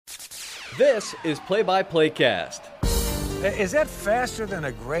This is Play by Play Cast, Is that faster than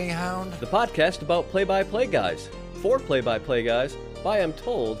a Greyhound? the podcast about play-by-play guys, for play-by-play guys, by, I'm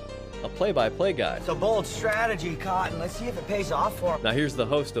told, a play-by-play guy. It's a bold strategy, Cotton. Let's see if it pays off for him. Now here's the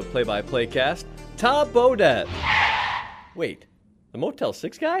host of Play by Play Cast, Tom Bodett. Wait, the Motel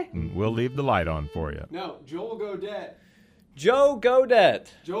 6 guy? We'll leave the light on for you. No, Joel Godet. Joe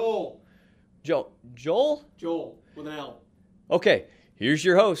Godet. Joel Joel? with an L. Okay, here's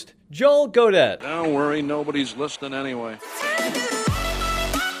your host, Joel Godet. Don't worry, nobody's listening anyway.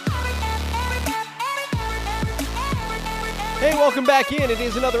 Hey, welcome back in. It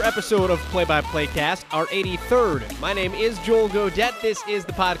is another episode of Play by Play Cast, our 83rd. My name is Joel Godet. This is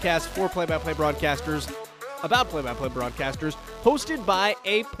the podcast for play-by-play broadcasters, about play-by-play broadcasters, hosted by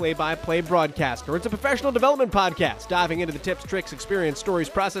a play-by-play broadcaster. It's a professional development podcast, diving into the tips, tricks, experience, stories,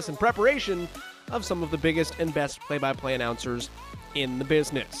 process, and preparation of some of the biggest and best play-by-play announcers in the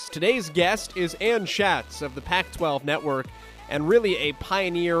business. Today's guest is Ann Schatz of the Pac-12 Network, and really a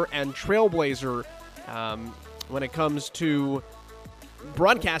pioneer and trailblazer when it comes to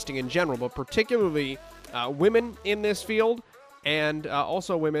broadcasting in general, but particularly women in this field and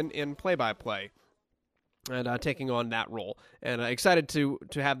also women in play-by-play. And taking on that role. And excited to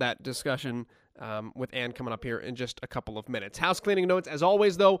have that discussion with Ann coming up here in just a couple of minutes. House cleaning notes, as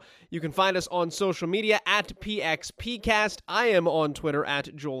always, though, you can find us on social media at PXPcast. I am on Twitter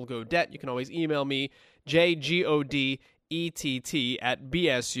at Joel Godet. You can always email me,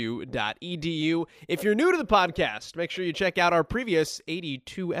 jgodett@bsu.edu. If you're new to the podcast, make sure you check out our previous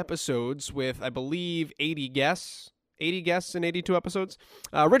 82 episodes with, I believe, 80 guests in 82 episodes.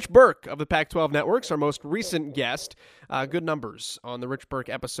 Rich Burke of the Pac-12 Networks, our most recent guest. Good numbers on the Rich Burke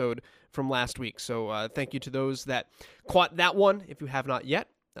episode from last week. So thank you to those that caught that one. If you have not yet,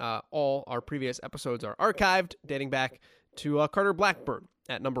 all our previous episodes are archived, dating back to Carter Blackburn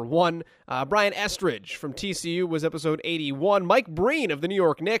at number 1. Brian Estridge from TCU was episode 81. Mike Breen of the New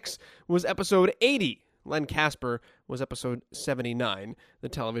York Knicks was episode 80. Len Casper was episode 79, the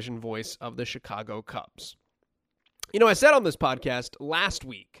television voice of the Chicago Cubs. You know, I said on this podcast last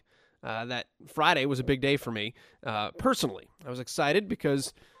week that Friday was a big day for me personally. I was excited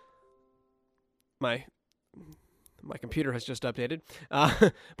because my computer has just updated.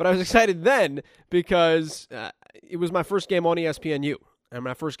 But I was excited then because it was my first game on ESPNU and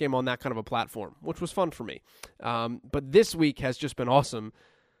my first game on that kind of a platform, which was fun for me. But this week has just been awesome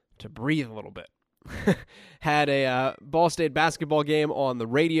to breathe a little bit. Had a Ball State basketball game on the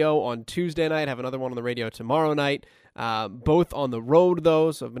radio on Tuesday night. Have another one on the radio tomorrow night. Both on the road,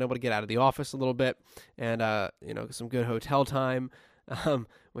 though, so I've been able to get out of the office a little bit and, some good hotel time,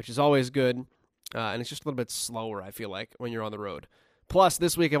 which is always good. And it's just a little bit slower, I feel like, when you're on the road. Plus,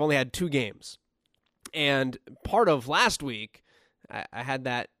 this week I've only had 2 games. And part of last week, I had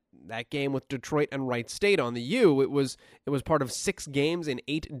that game with Detroit and Wright State on the U. It was part of 6 games in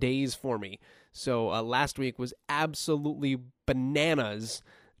 8 days for me. So last week was absolutely bananas.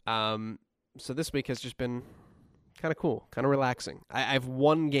 So this week has just been kind of cool, kind of relaxing. I have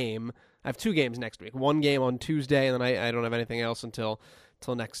 1 game. I have 2 games next week. 1 game on Tuesday, and then I don't have anything else until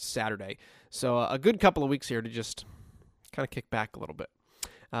next Saturday. So a good couple of weeks here to just kind of kick back a little bit.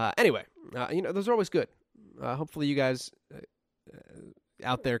 Anyway, those are always good. Hopefully you guys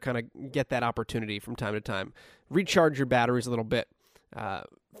out there kind of get that opportunity from time to time. Recharge your batteries a little bit.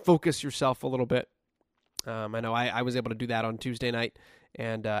 Focus yourself a little bit. I know I was able to do that on Tuesday night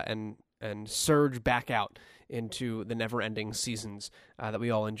and surge back out into the never-ending seasons that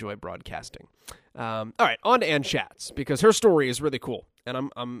we all enjoy broadcasting. All right, on to Ann Schatz, because her story is really cool, and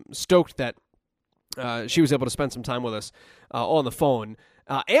I'm stoked that she was able to spend some time with us on the phone.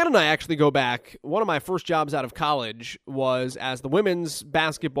 Ann and I actually go back. One of my first jobs out of college was as the women's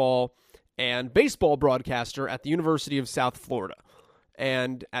basketball and baseball broadcaster at the University of South Florida.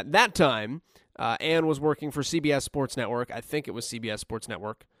 And at that time, Ann was working for CBS Sports Network. I think it was CBS Sports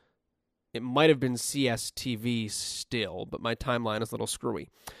Network. It might have been CSTV still, but my timeline is a little screwy.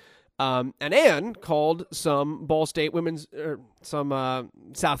 And Ann called some Ball State women's,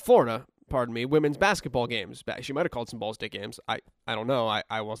 South Florida, women's basketball games. She might have called some Ball State games. I don't know.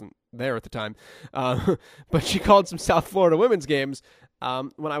 I wasn't there at the time. But she called some South Florida women's games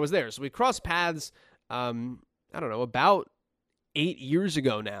when I was there. So we crossed paths, about 8 years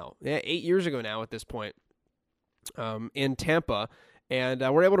ago now. Yeah, 8 years ago now at this point in Tampa. And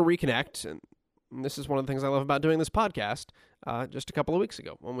we're able to reconnect. And this is one of the things I love about doing this podcast just a couple of weeks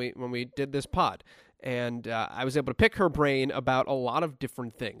ago when we did this pod. And I was able to pick her brain about a lot of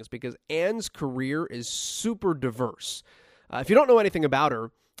different things because Ann's career is super diverse. If you don't know anything about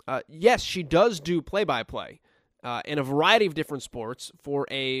her, yes, she does do play-by-play. in a variety of different sports for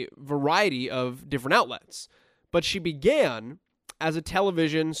a variety of different outlets. But she began as a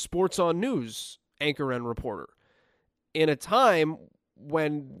television sports on news anchor and reporter in a time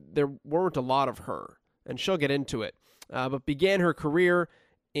when there weren't a lot of her, and she'll get into it, but began her career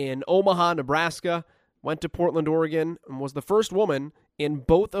in Omaha, Nebraska, went to Portland, Oregon, and was the first woman in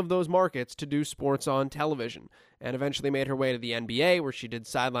both of those markets to do sports on television, and eventually made her way to the NBA, where she did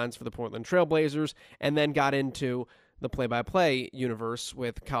sidelines for the Portland Trail Blazers, and then got into the play-by-play universe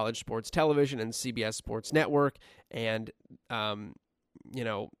with College Sports Television and CBS Sports Network and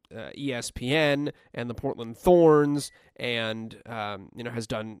ESPN and the Portland Thorns, and has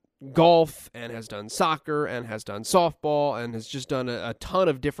done golf and has done soccer and has done softball and has just done a ton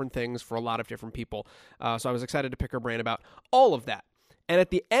of different things for a lot of different people. So I was excited to pick her brain about all of that. And at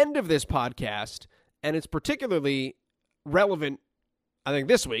the end of this podcast, and it's particularly relevant, I think,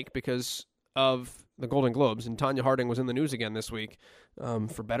 this week because of the Golden Globes, and Tonya Harding was in the news again this week,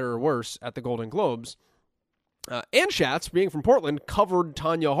 for better or worse, at the Golden Globes. Ann Schatz, being from Portland, covered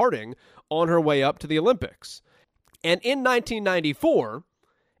Tonya Harding on her way up to the Olympics. And in 1994,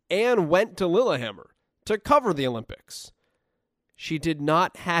 Ann went to Lillehammer to cover the Olympics. She did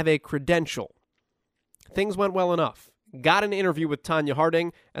not have a credential. Things went well enough. Got an interview with Tonya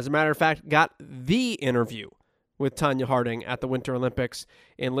Harding. As a matter of fact, got the interview with Tonya Harding at the Winter Olympics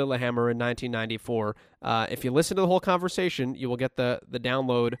in Lillehammer in 1994. If you listen to the whole conversation, you will get the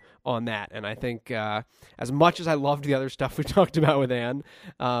download on that. And I think as much as I loved the other stuff we talked about with Ann,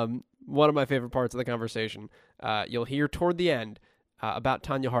 one of my favorite parts of the conversation, you'll hear toward the end about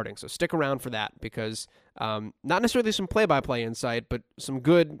Tonya Harding. So stick around for that because not necessarily some play-by-play insight, but some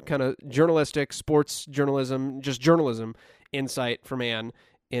good kind of journalistic, sports journalism, just journalism insight from Ann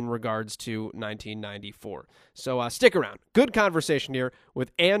in regards to 1994. So stick around. Good conversation here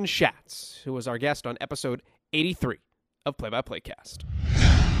with Ann Schatz, who was our guest on episode 83 of Play by Play Cast.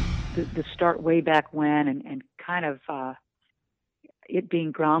 The start way back when and kind of it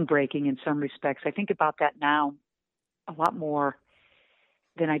being groundbreaking in some respects. I think about that now a lot more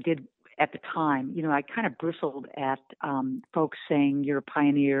than I did at the time. I kind of bristled at folks saying you're a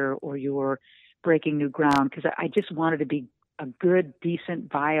pioneer or you're breaking new ground because I just wanted to be a good,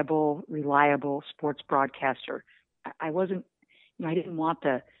 decent, viable, reliable sports broadcaster. I wasn't, I didn't want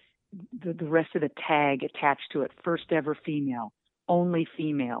the rest of the tag attached to it. First ever female, only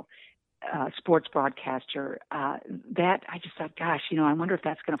female sports broadcaster. That I just thought, gosh, I wonder if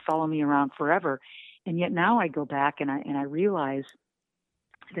that's going to follow me around forever. And yet now I go back and I realize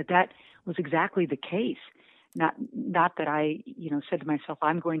that was exactly the case. Not that I, said to myself,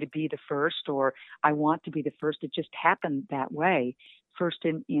 I'm going to be the first or I want to be the first. It just happened that way. First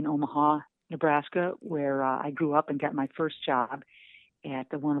in Omaha, Nebraska, where I grew up and got my first job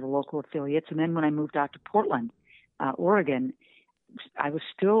at one of the local affiliates. And then when I moved out to Portland, Oregon, I was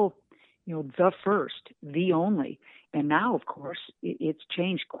still, the first, the only. And now, of course, it's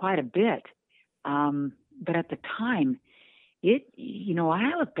changed quite a bit. But at the time,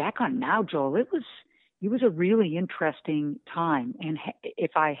 I look back on now, Joel, it was a really interesting time. And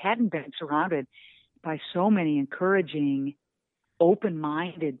if I hadn't been surrounded by so many encouraging,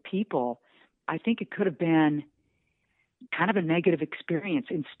 open-minded people, I think it could have been kind of a negative experience.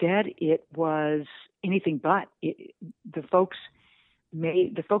 Instead, it was anything but. The folks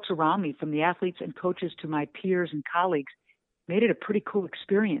around me, from the athletes and coaches to my peers and colleagues, made it a pretty cool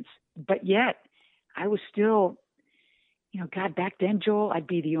experience. But yet, I was still, God, back then, Joel, I'd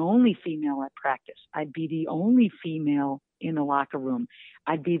be the only female at practice. I'd be the only female in the locker room.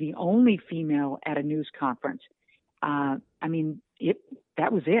 I'd be the only female at a news conference. That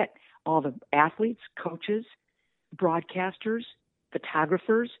was it. All the athletes, coaches, broadcasters,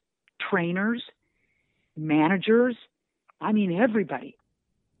 photographers, trainers, managers. Everybody.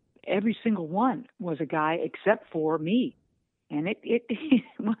 Every single one was a guy except for me. And it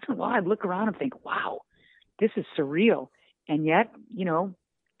once in a while I'd look around and think, wow, this is surreal. And yet,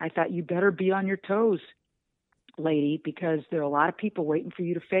 I thought you better be on your toes, lady, because there are a lot of people waiting for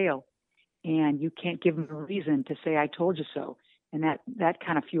you to fail. And you can't give them a reason to say, I told you so. And that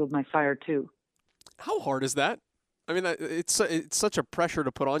kind of fueled my fire too. How hard is that? It's such a pressure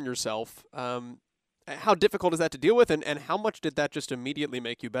to put on yourself. How difficult is that to deal with? And how much did that just immediately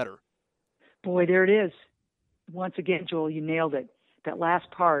make you better? Boy, there it is. Once again, Joel, you nailed it. That last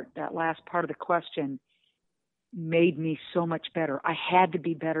part of the question made me so much better. I had to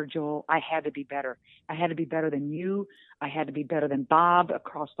be better, Joel. I had to be better. I had to be better than you. I had to be better than Bob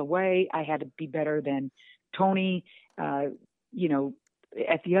across the way. I had to be better than Tony, at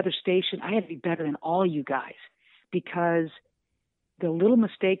the other station. I had to be better than all you guys because the little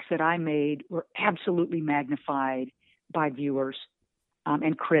mistakes that I made were absolutely magnified by viewers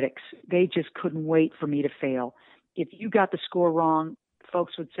and critics. They just couldn't wait for me to fail. If you got the score wrong,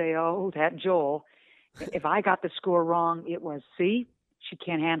 folks would say, "Oh, that Joel." If I got the score wrong, it was, "See, she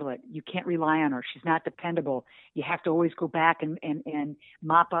can't handle it. You can't rely on her. She's not dependable. You have to always go back and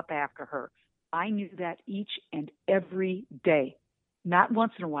mop up after her." I knew that each and every day, not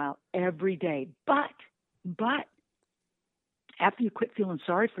once in a while, every day. But after you quit feeling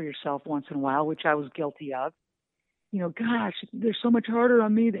sorry for yourself once in a while, which I was guilty of, gosh, there's so much harder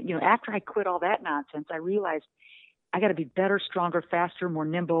on me that, after I quit all that nonsense, I realized I got to be better, stronger, faster, more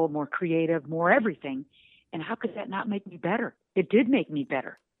nimble, more creative, more everything. And how could that not make me better? It did make me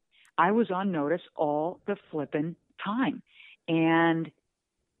better. I was on notice all the flippin' time. And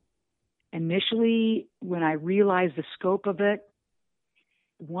initially, when I realized the scope of it,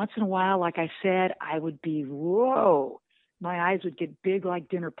 once in a while, like I said, I would be, whoa, my eyes would get big like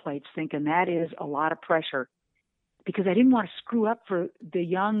dinner plates, thinking that is a lot of pressure, because I didn't want to screw up for the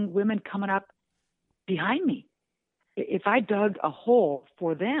young women coming up behind me. If I dug a hole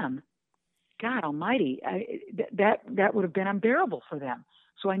for them, God almighty, that would have been unbearable for them.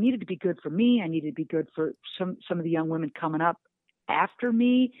 So I needed to be good for me. I needed to be good for some of the young women coming up after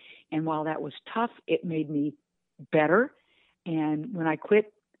me. And while that was tough, it made me better. And when I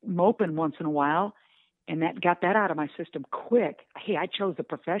quit moping once in a while and that got that out of my system quick, hey, I chose the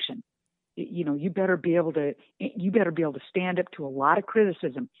profession. You better be able to stand up to a lot of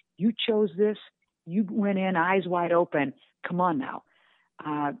criticism. You chose this. You went in eyes wide open. Come on now.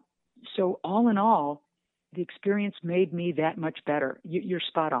 So all in all, the experience made me that much better. You're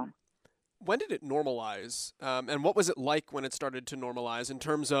spot on. When did it normalize? And what was it like when it started to normalize in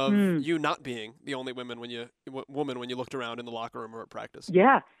terms of you not being the only woman when you looked around in the locker room or at practice?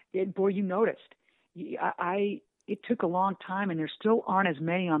 Yeah. Boy, you noticed. It took a long time, and there still aren't as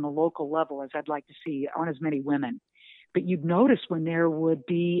many on the local level as I'd like to see. Aren't as many women. But you'd notice when there would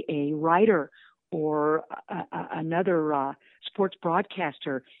be a writer or another sports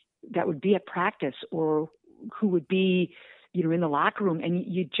broadcaster that would be at practice, or who would be, in the locker room, and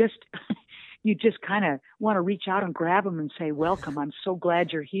you just kind of want to reach out and grab them and say, "Welcome. I'm so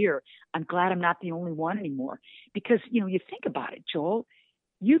glad you're here. I'm glad I'm not the only one anymore." Because, you think about it, Joel,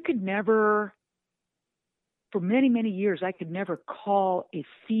 you could never, for many, many years, I could never call a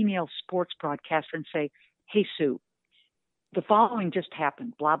female sports broadcaster and say, "Hey, Sue, the following just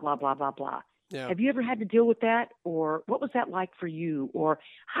happened, blah, blah, blah, blah, blah." Yeah. Have you ever had to deal with that? Or what was that like for you? Or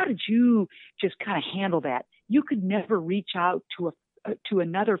how did you just kind of handle that? You could never reach out to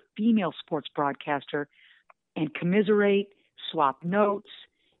another female sports broadcaster and commiserate, swap notes,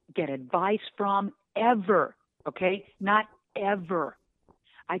 get advice from, ever. Okay? Not ever.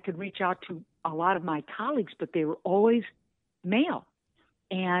 I could reach out to a lot of my colleagues, but they were always male.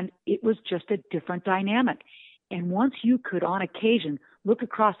 And it was just a different dynamic. And once you could, on occasion, look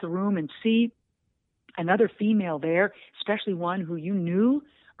across the room and see another female there, especially one who you knew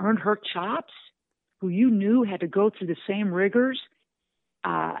earned her chops, who you knew had to go through the same rigors,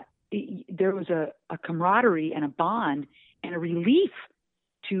 there was a camaraderie and a bond and a relief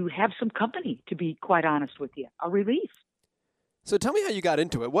to have some company, to be quite honest with you. A relief. So tell me how you got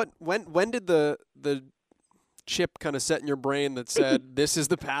into it. When did the chip kind of set in your brain that said, this is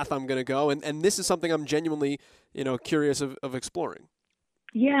the path I'm going to go, and this is something I'm genuinely, curious of exploring?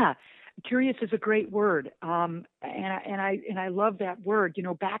 Yeah. Curious is a great word. And I love that word.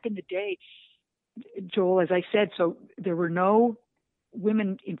 Back in the day, Joel, as I said, so there were no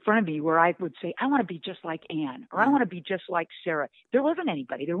women in front of me where I would say, I want to be just like Ann, or I want to be just like Sarah. There wasn't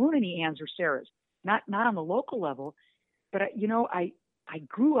anybody. There weren't any Anns or Sarahs, not on the local level. But, I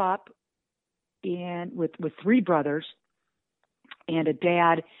grew up with three brothers and a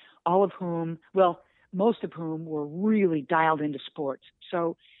dad, all of whom, most of whom were really dialed into sports.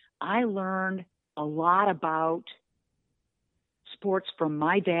 So I learned a lot about sports from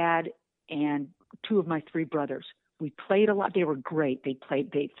my dad and two of my three brothers. We played a lot. They were great. They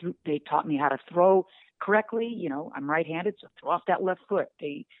taught me how to throw correctly. I'm right-handed, so throw off that left foot.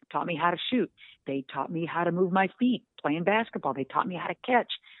 They taught me how to shoot. They taught me how to move my feet playing basketball. They taught me how to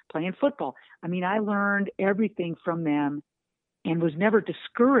catch playing football. I learned everything from them and was never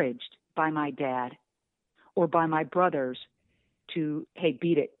discouraged by my dad or by my brothers to, hey,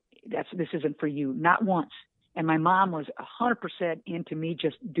 beat it. This isn't for you. Not once. And my mom was 100% into me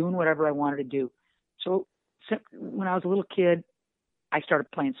just doing whatever I wanted to do. So when I was a little kid, I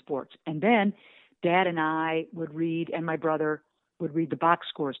started playing sports. And then Dad and I would read, and my brother would read the box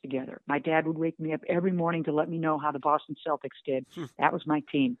scores together. My dad would wake me up every morning to let me know how the Boston Celtics did. That was my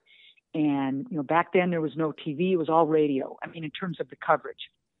team. And, back then there was no TV. It was all radio. I mean, in terms of the coverage.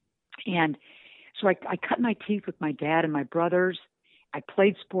 And so I cut my teeth with my dad and my brothers. I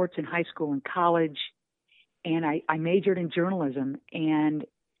played sports in high school and college, and I majored in journalism. And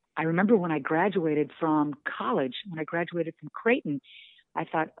I remember when I graduated from college, when I graduated from Creighton, I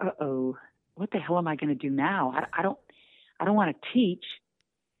thought, what the hell am I going to do now? I don't want to teach.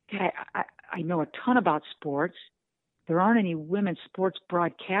 I know a ton about sports. There aren't any women sports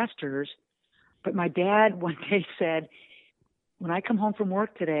broadcasters. But my dad one day said, when I come home from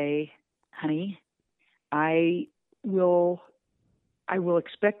work today, honey, I will have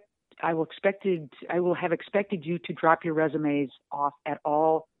expected you to drop your resumes off at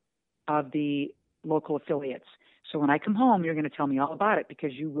all of the local affiliates. So when I come home, you're going to tell me all about it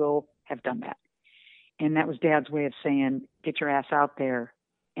because you will have done that. And that was Dad's way of saying, get your ass out there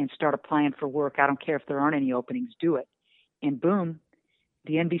and start applying for work. I don't care if there aren't any openings, do it. And boom,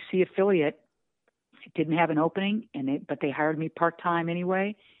 the NBC affiliate didn't have an opening, but they hired me part-time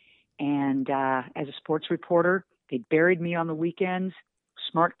anyway. And as a sports reporter, they buried me on the weekends.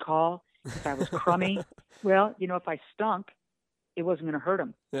 Smart call. If I was crummy, well, if I stunk, it wasn't going to hurt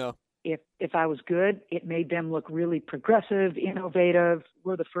them. Yeah. If I was good, it made them look really progressive, innovative.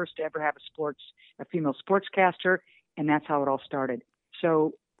 We're the first to ever have a female sportscaster, and that's how it all started.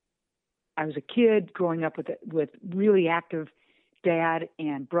 So I was a kid growing up with really active dad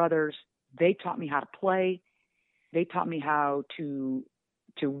and brothers. They taught me how to play. They taught me how to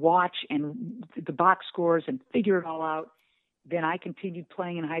watch and the box scores and figure it all out. Then I continued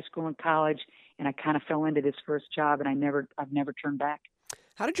playing in high school and college, and I kind of fell into this first job, and I've never turned back.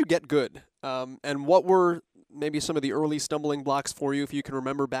 How did you get good? And what were maybe some of the early stumbling blocks for you, if you can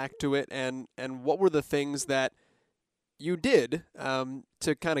remember back to it? And what were the things that you did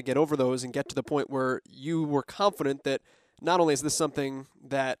to kind of get over those and get to the point where you were confident that not only is this something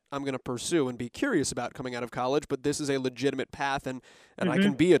that I'm going to pursue and be curious about coming out of college, but this is a legitimate path and I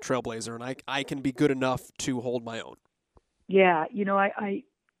can be a trailblazer and I can be good enough to hold my own? Yeah,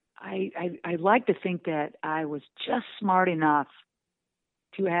 I like to think that I was just smart enough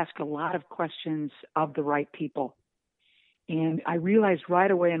to ask a lot of questions of the right people. And I realized right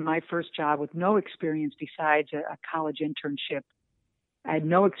away in my first job, with no experience besides a college internship, I had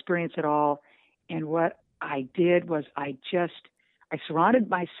no experience at all. And what I did was I surrounded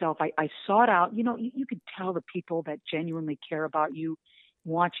myself. I sought out, you could tell the people that genuinely care about you,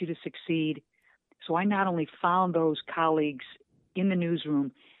 want you to succeed. So I not only found those colleagues in the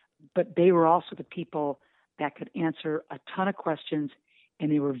newsroom, but they were also the people that could answer a ton of questions,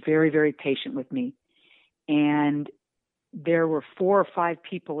 and they were very, very patient with me. And there were 4 or 5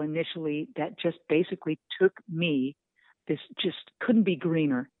 people initially that just basically took me, this just couldn't be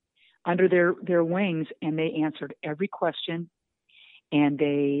greener, under their wings, and they answered every question. And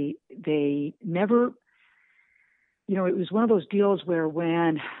they never, it was one of those deals where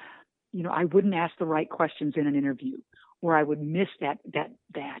when, I wouldn't ask the right questions in an interview, or I would miss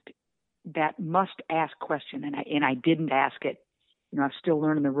that must ask question, and I didn't ask it. I'm still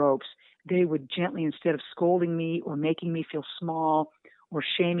learning the ropes. They would gently, instead of scolding me or making me feel small or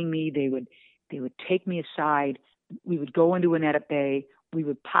shaming me, they would take me aside. We would go into an edit bay. We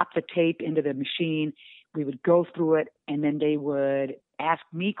would pop the tape into the machine. We would go through it, and then they would ask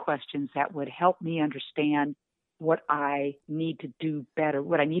me questions that would help me understand what I needed to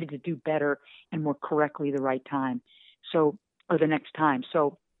do better and more correctly the next time.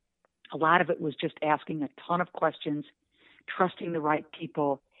 So a lot of it was just asking a ton of questions, trusting the right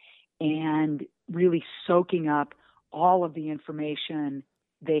people, and really soaking up all of the information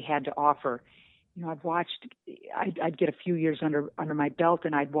they had to offer. I'd get a few years under my belt,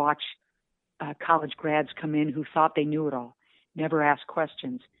 and I'd watch college grads come in who thought they knew it all, never asked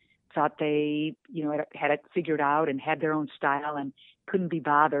questions, thought they, had it figured out and had their own style and couldn't be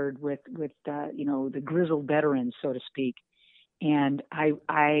bothered with the grizzled veterans, so to speak. And I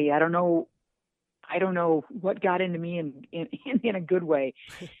don't know what got into me in a good way,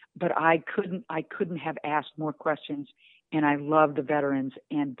 but I couldn't have asked more questions. And I love the veterans,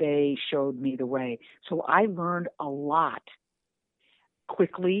 and they showed me the way. So I learned a lot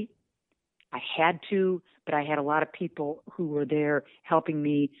quickly. I had to, but I had a lot of people who were there helping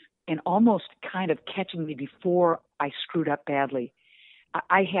me and almost kind of catching me before I screwed up badly.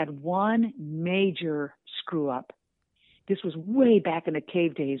 I had one major screw up. This was way back in the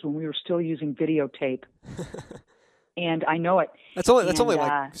cave days when we were still using videotape. And I know it. That's only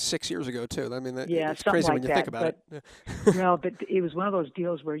like 6 years ago too. I mean, it's crazy like when you that, think about it. Yeah. Well, but it was one of those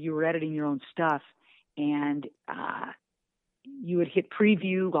deals where you were editing your own stuff, and you would hit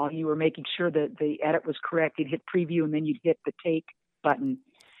preview while you were making sure that the edit was correct. You'd hit preview, and then you'd hit the take button.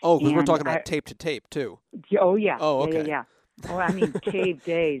 Oh, because we're And talking about tape to tape too. Oh, yeah. Oh, okay. Yeah. Oh, I mean, cave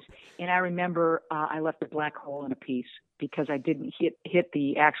days. And I remember I left a black hole in a piece because I didn't hit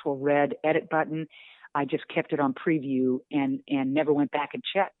the actual red edit button. I just kept it on preview and never went back and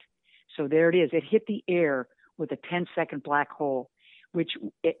checked. So there it is. It hit the air with a 10-second black hole,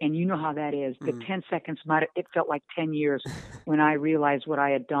 and you know how that is. The 10 seconds it felt like 10 years when I realized what I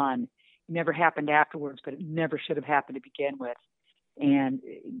had done. It never happened afterwards, but it never should have happened to begin with. And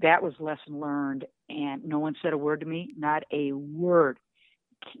that was lesson learned. And no one said a word to me. Not a word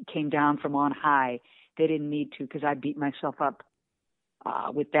came down from on high. They didn't need to, because I beat myself up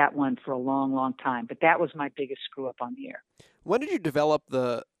with that one for a long, long time. But that was my biggest screw up on the air. When did you develop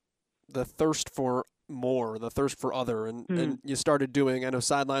the thirst for more, the thirst for other, and you started doing, I know,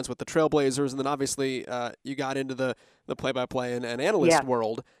 sidelines with the Trailblazers, and then obviously you got into the play-by-play and analyst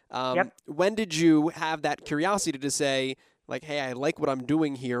world. When did you have that curiosity to say, like, hey, I like what I'm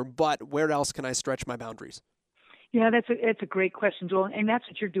doing here, but where else can I stretch my boundaries? Yeah, that's a great question, Joel, and that's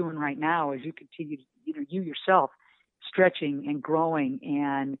what you're doing right now as you continue, you yourself stretching and growing,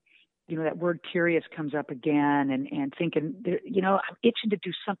 and that word curious comes up again, and thinking, I'm itching to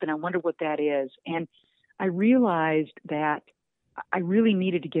do something. I wonder what that is. And I realized that I really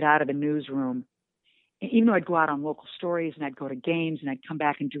needed to get out of the newsroom. Even though I'd go out on local stories and I'd go to games and I'd come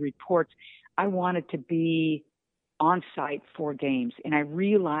back and do reports, I wanted to be on site for games. And I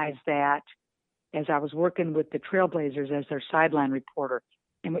realized that as I was working with the Trailblazers as their sideline reporter,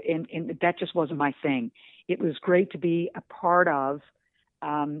 and that just wasn't my thing. It was great to be a part of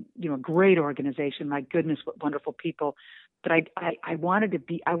a great organization. My goodness, what wonderful people. But I wanted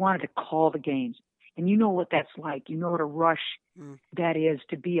to call the games. And you know what that's like. You know what a rush that is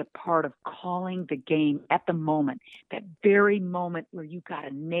to be a part of calling the game at the moment, that very moment where you got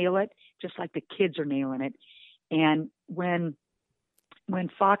to nail it, just like the kids are nailing it. And when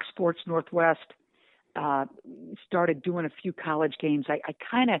Fox Sports Northwest started doing a few college games,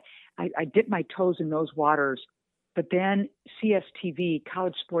 I dipped my toes in those waters. But then CSTV,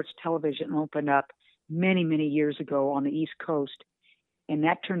 College Sports Television, opened up many, many years ago on the East Coast. And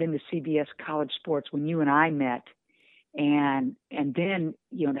that turned into CBS College Sports when you and I met. And then,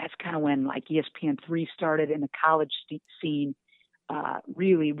 that's kind of when like ESPN3 started and the college scene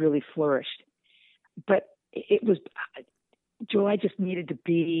really, really flourished. But it was, Joe, I just needed to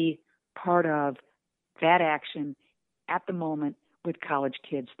be part of that action at the moment with college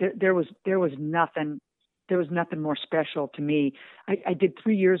kids. There was nothing more special to me. I did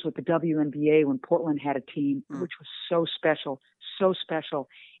 3 years with the WNBA when Portland had a team, which was so special.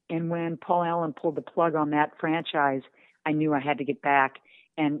 And when Paul Allen pulled the plug on that franchise, I knew I had to get back,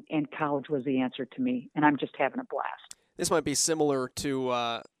 and college was the answer to me. And I'm just having a blast. This might be similar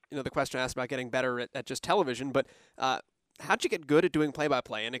to the question I asked about getting better at just television, but how'd you get good at doing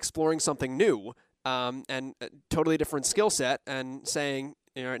play-by-play and exploring something new and a totally different skill set and saying,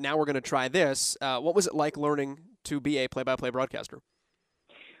 now we're going to try this. What was it like learning to be a play-by-play broadcaster?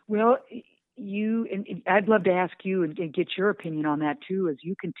 Well, and I'd love to ask you and get your opinion on that too, as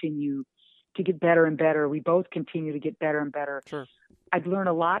you continue to get better and better. We both continue to get better and better. Sure. I'd learn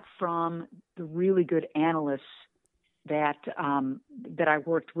a lot from the really good analysts that I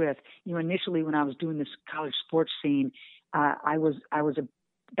worked with. Initially when I was doing this college sports scene, I was a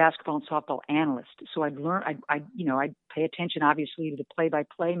basketball and softball analyst. So I'd pay attention obviously to the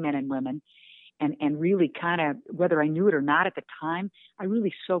play-by-play men and women, and really kind of, whether I knew it or not at the time, I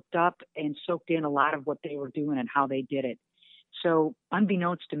really soaked in a lot of what they were doing and how they did it. So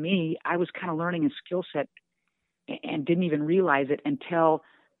unbeknownst to me, I was kind of learning a skill set and didn't even realize it until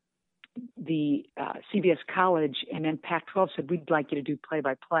the CBS College and then Pac-12 said, we'd like you to do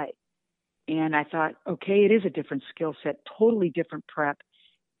play-by-play. And I thought, okay, it is a different skill set, totally different prep.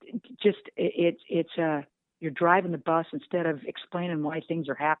 Just you're driving the bus instead of explaining why things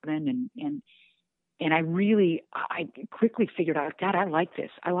are happening, and I quickly figured out, God, I like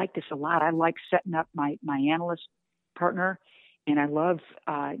this. I like this a lot. I like setting up my analyst partner, and I love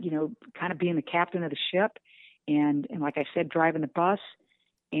kind of being the captain of the ship, and like I said, driving the bus.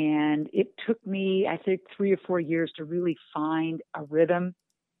 And it took me, I think, 3 or 4 years to really find a rhythm.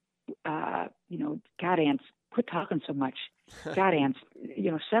 God, Ants, quit talking so much. God, Ants,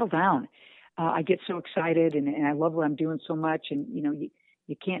 settle down. I get so excited, and I love what I'm doing so much. And you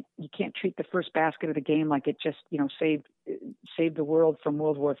can't treat the first basket of the game like it just saved the world from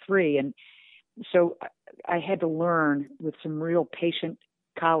World War III. And so I had to learn with some real patient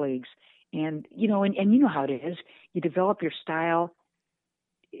colleagues. And you know how it is. You develop your style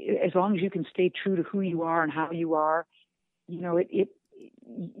as long as you can stay true to who you are and how you are.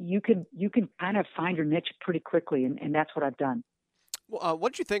 You can kind of find your niche pretty quickly, and that's what I've done.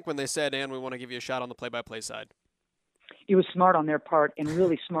 What did you think when they said, "And we want to give you a shot on the play-by-play side"? It was smart on their part and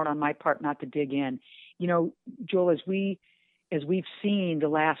really smart on my part not to dig in. You know, Joel, as we've seen the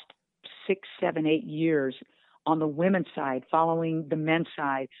last 6, 7, 8 years on the women's side, following the men's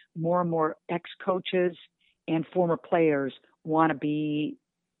side, more and more ex-coaches and former players want to be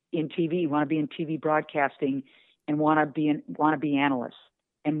in TV broadcasting, and want to be analysts.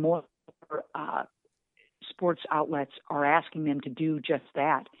 And more sports outlets are asking them to do just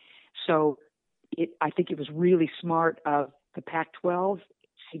that. So I think it was really smart of the Pac-12,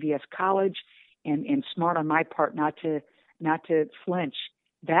 CBS College, and smart on my part not to flinch.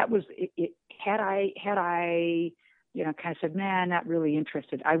 That was it. Had I kind of said, nah, not really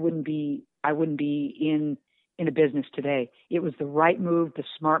interested, I wouldn't be in a business today. It was the right move, the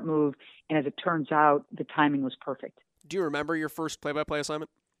smart move, and as it turns out, the timing was perfect. Do you remember your first play-by-play assignment?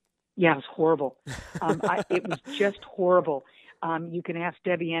 Yeah, it was horrible. It was just horrible. You can ask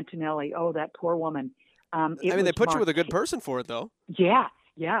Debbie Antonelli. Oh, that poor woman. They put you with a good person for it, though. Yeah.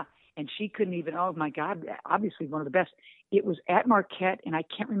 And she couldn't even, oh my God, obviously one of the best. It was at Marquette, and I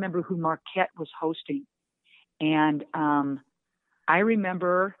can't remember who Marquette was hosting. And I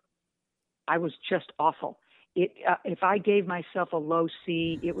remember I was just awful. If I gave myself a low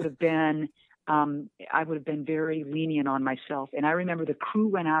C, it would have been, I would have been very lenient on myself. And I remember the crew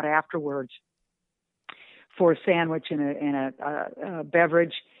went out afterwards for a sandwich and a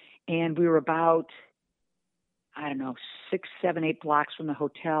beverage, and we were about, I don't know, 6, 7, 8 blocks from the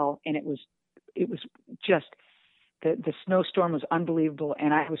hotel, and it was just the snowstorm was unbelievable,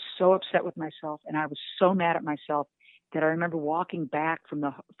 and I was so upset with myself, and I was so mad at myself that I remember walking back from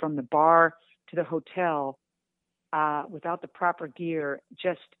the bar to the hotel without the proper gear,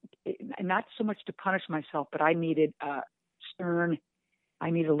 not so much to punish myself, but I needed I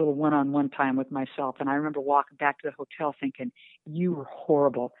needed a little one-on-one time with myself. And I remember walking back to the hotel thinking, you were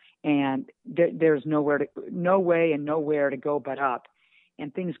horrible. And there's no way and nowhere to go but up.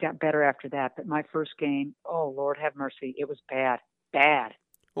 And things got better after that. But my first game, oh, Lord have mercy, it was bad. Bad.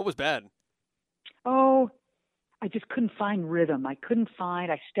 What was bad? Oh, I just couldn't find rhythm. I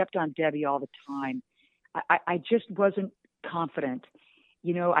stepped on Debbie all the time. I just wasn't confident.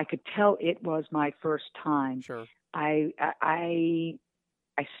 You know, I could tell it was my first time. Sure. I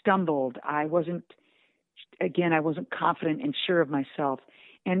stumbled. I wasn't confident and sure of myself.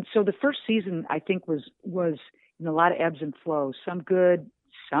 And so the first season, I think, was in a lot of ebbs and flows, some good,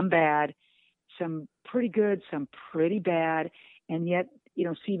 some bad, some pretty good, some pretty bad. And yet, you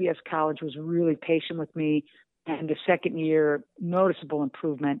know, CBS College was really patient with me. And the second year, noticeable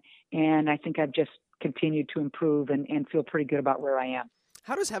improvement. And I think I've just continued to improve and feel pretty good about where I am.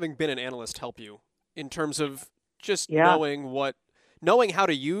 How does having been an analyst help you in terms of just knowing how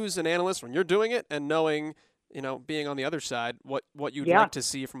to use an analyst when you're doing it, and knowing, you know, being on the other side, what you'd like to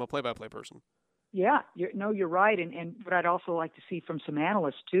see from a play-by-play person? Yeah, you're right. And what I'd also like to see from some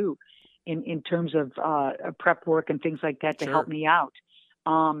analysts too, in terms of prep work and things like that to help me out.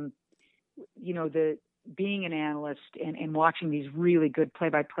 You know, being an analyst and watching these really good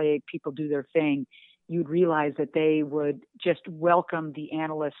play-by-play people do their thing, you'd realize that they would just welcome the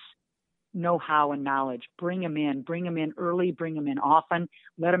analyst's know-how and knowledge. Bring them in early, bring them in often,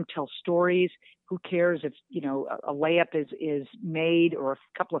 let them tell stories. Who cares if, you know, a layup is made or a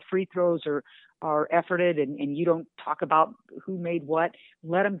couple of free throws are efforted and you don't talk about who made what.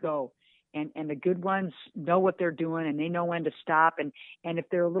 Let them go. And the good ones know what they're doing, and they know when to stop. And if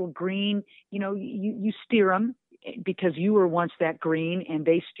they're a little green, you know, you steer them because you were once that green and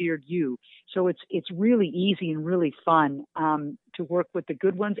they steered you. So it's really easy and really fun to work with the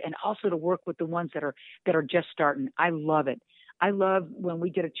good ones, and also to work with the ones that are just starting. I love it. I love when we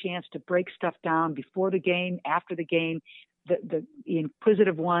get a chance to break stuff down before the game, after the game. The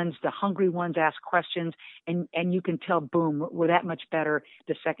inquisitive ones, the hungry ones ask questions, and you can tell, boom, we're that much better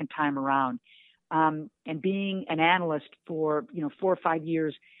the second time around. And being an analyst for 4 or 5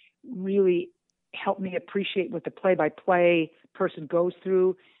 years really helped me appreciate what the play-by-play person goes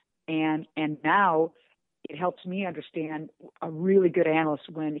through, and now it helps me understand a really good analyst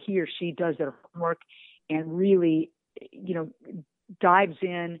when he or she does their homework and really, you know, dives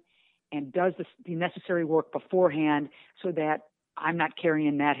in and does the necessary work beforehand, so that I'm not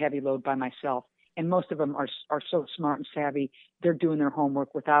carrying that heavy load by myself. And most of them are so smart and savvy, they're doing their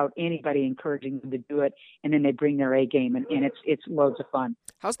homework without anybody encouraging them to do it, and then they bring their A game, and it's loads of fun.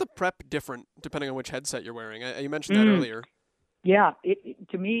 How's the prep different depending on which headset you're wearing? You mentioned that earlier. Yeah,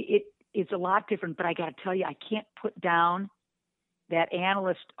 to me it's a lot different, but I got to tell you, I can't put down that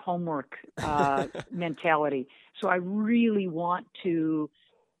analyst homework mentality. So I really want to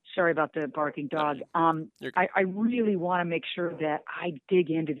Sorry about the barking dog. You're good. I really want to make sure that I dig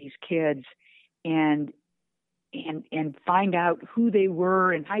into these kids and find out who they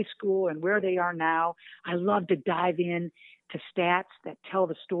were in high school and where they are now. I love to dive in to stats that tell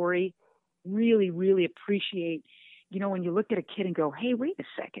the story. Really, really appreciate, when you look at a kid and go, hey, wait a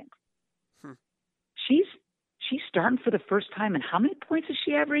second. She's starting for the first time, and how many points is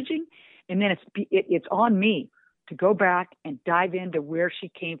she averaging? And then it's on me to go back and dive into where she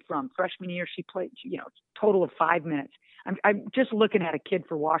came from. Freshman year, she played, total of 5 minutes. I'm just looking at a kid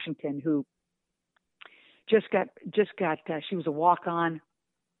for Washington who just got she was a walk-on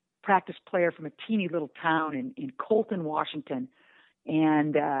practice player from a teeny little town in Colton, Washington.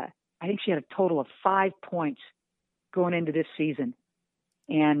 And I think she had a total of 5 points going into this season.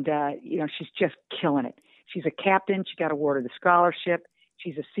 And, she's just killing it. She's a captain. She got awarded a scholarship.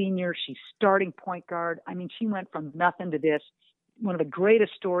 She's a senior. She's starting point guard. I mean, she went from nothing to this. One of the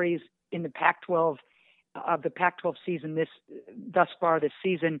greatest stories in the Pac-12 of the Pac-12 season thus far this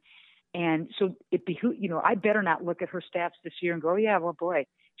season. And so I better not look at her stats this year and go, yeah, well, boy,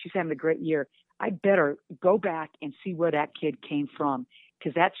 she's having a great year. I better go back and see where that kid came from,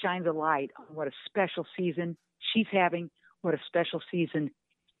 because that shines a light on what a special season she's having, what a special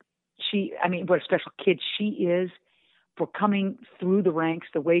kid she is for coming through the ranks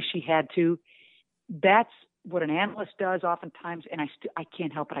the way she had to. That's what an analyst does oftentimes, and I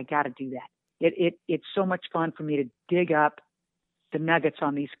can't help it. I got to do that. It's so much fun for me to dig up the nuggets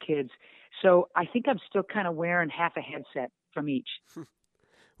on these kids. So I think I'm still kind of wearing half a headset from each.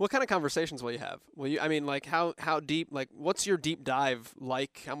 What kind of conversations will you have? How deep, what's your deep dive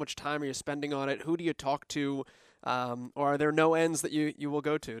like? How much time are you spending on it? Who do you talk to? Or are there no ends that you will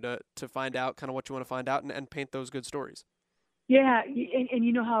go to find out kind of what you want to find out and paint those good stories? Yeah. And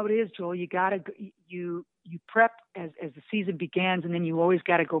you know how it is, Joel, you prep as the season begins, and then you always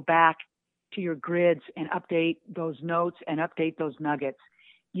got to go back to your grids and update those notes and update those nuggets.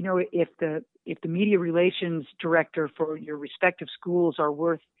 If the media relations director for your respective schools are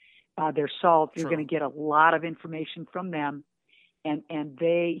worth their salt, you're going to get a lot of information from them, and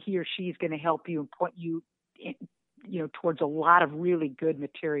he or she is going to help you and point you towards a lot of really good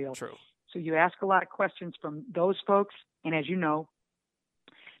material. True. So you ask a lot of questions from those folks, and as you know,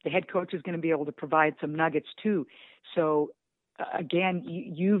 the head coach is going to be able to provide some nuggets too. So again,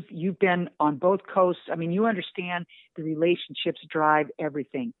 you've been on both coasts. I mean, you understand the relationships drive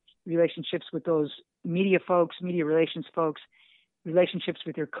everything. Relationships with those media folks, media relations folks, relationships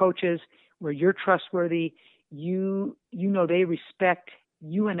with your coaches, where you're trustworthy. They respect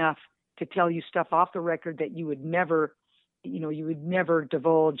you enough to tell you stuff off the record that you would never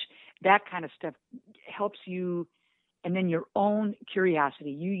divulge. That kind of stuff helps you. And then your own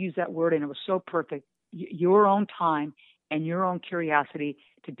curiosity, you use that word and it was so perfect. Your own time and your own curiosity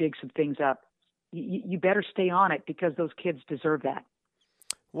to dig some things up. You better stay on it, because those kids deserve that.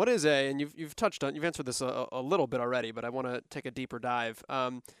 What is and you've answered this a little bit already, but I want to take a deeper dive.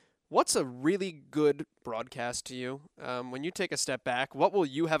 What's a really good broadcast to you? When you take a step back, what will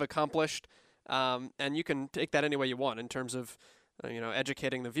you have accomplished? And you can take that any way you want in terms of,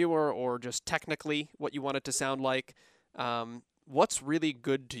 educating the viewer or just technically what you want it to sound like. What's really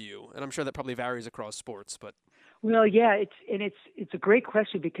good to you? And I'm sure that probably varies across sports, but. Well, yeah, it's a great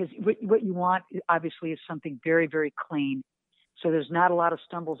question, because what you want obviously is something very, very clean. So there's not a lot of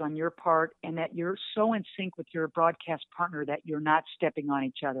stumbles on your part, and that you're so in sync with your broadcast partner that you're not stepping on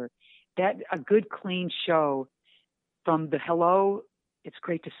each other. That a good, clean show, from the hello, it's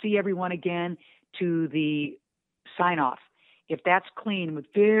great to see everyone again, to the sign off. If that's clean with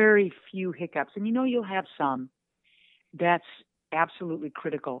very few hiccups, and you'll have some, that's absolutely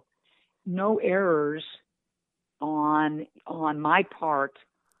critical. No errors on my part,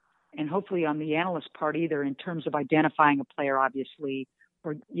 and hopefully on the analyst part either, in terms of identifying a player, obviously,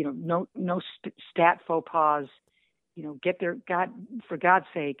 or no stat faux pas. For God's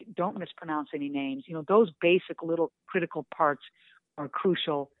sake, don't mispronounce any names. Those basic little critical parts are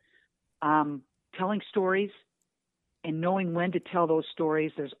crucial. Telling stories and knowing when to tell those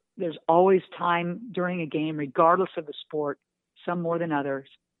stories. There's always time during a game, regardless of the sport, some more than others,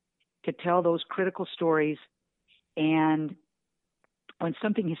 to tell those critical stories. And when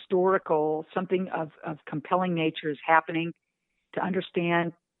something historical, something of compelling nature is happening, to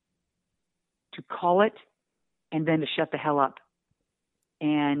understand, to call it, and then to shut the hell up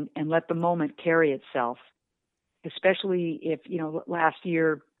and let the moment carry itself. Especially if, last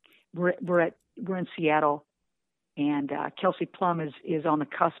year we're in Seattle, and Kelsey Plum is on the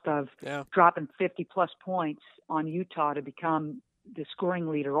cusp of dropping 50 plus points on Utah to become the scoring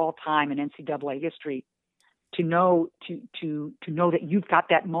leader all time in NCAA history. to know that you've got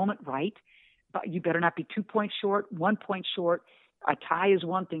that moment right, but you better not be 2 points short, 1 point short. A tie is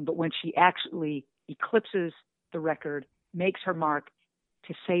one thing, but when she actually eclipses the record, makes her mark,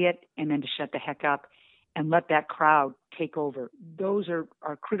 to say it and then to shut the heck up and let that crowd take over. Those are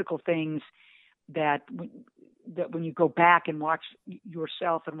critical things that when you go back and watch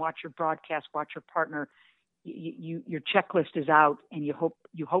yourself and watch your broadcast, watch your partner, your checklist is out, and you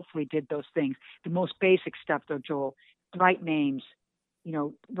hopefully did those things. The most basic stuff, though, Joel, right names,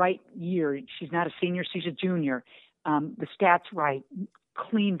 right year. She's not a senior, she's a junior. The stats right,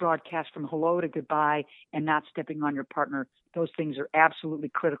 clean broadcast from hello to goodbye, and not stepping on your partner. Those things are absolutely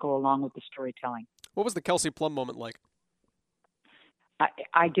critical along with the storytelling. What was the Kelsey Plum moment like?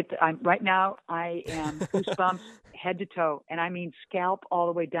 Right now I am goosebumps head to toe, and I mean scalp all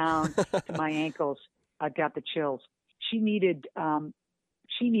the way down to my ankles. I've got the chills. She needed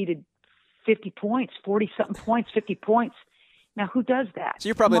 50 points, 40-something points, 50 points. Now, who does that? So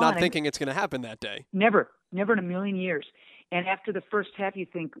you're probably not thinking it's going to happen that day. Never in a million years. And after the first half, you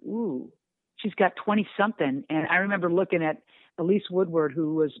think, ooh, she's got 20-something. And I remember looking at Elise Woodward,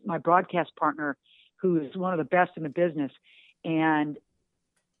 who was my broadcast partner, who is one of the best in the business. And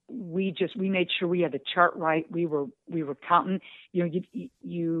we made sure we had the chart right. We were counting.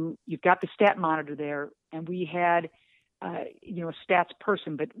 You've got the stat monitor there, and we had a stats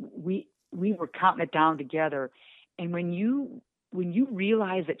person, but we were counting it down together. And when you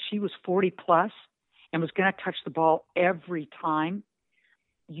realize that she was 40 plus and was going to touch the ball every time,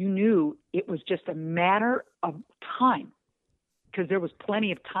 you knew it was just a matter of time, because there was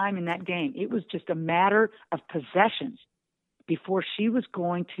plenty of time in that game. It was just a matter of possessions before she was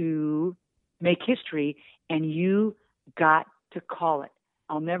going to make history, and you got to call it.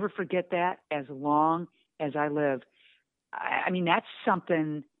 I'll never forget that as long as I live. I mean, that's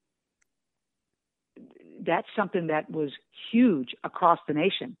something that was huge across the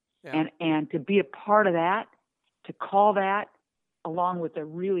nation. Yeah. And to be a part of that, to call that, along with a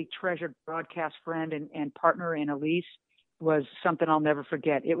really treasured broadcast friend and partner in Elise, was something I'll never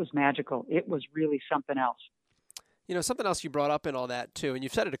forget. It was magical. It was really something else. Something else you brought up in all that too, and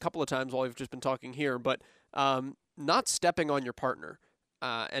you've said it a couple of times while we've just been talking here, but not stepping on your partner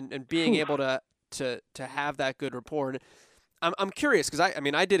and being able to have that good rapport. And I'm curious, because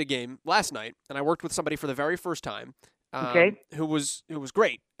I did a game last night, and I worked with somebody for the very first time, who was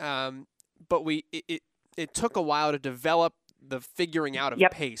great. But it took a while to develop the figuring out of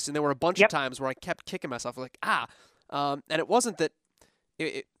pace, and there were a bunch of times where I kept kicking myself like and it wasn't that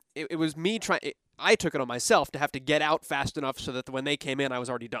it was me trying. I took it on myself to have to get out fast enough so that when they came in, I was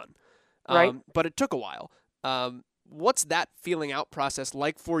already done. Right. But it took a while. What's that feeling out process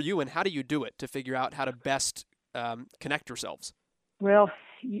like for you, and how do you do it to figure out how to best connect yourselves? Well,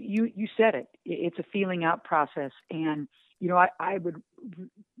 you said it. It's a feeling out process. And, I would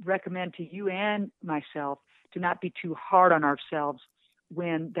recommend to you and myself to not be too hard on ourselves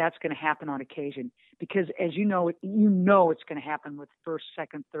when that's going to happen on occasion. Because as you know it's going to happen with first,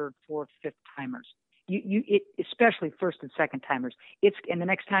 second, third, fourth, fifth timers. Especially first and second timers. And the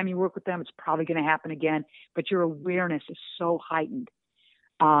next time you work with them, it's probably going to happen again. But your awareness is so heightened,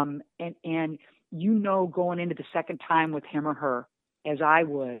 and going into the second time with him or her, as I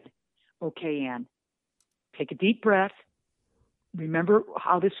would. Okay, Ann, take a deep breath. Remember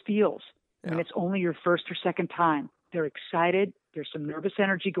how this feels when it's only your first or second time. They're excited. There's some nervous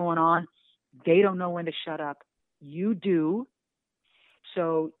energy going on. They don't know when to shut up. You do.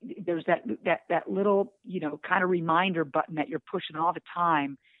 So there's that little, kind of reminder button that you're pushing all the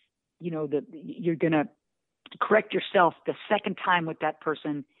time, that you're going to correct yourself the second time with that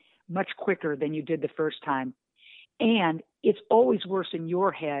person much quicker than you did the first time. And it's always worse in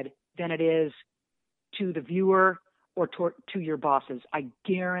your head than it is to the viewer or to your bosses. I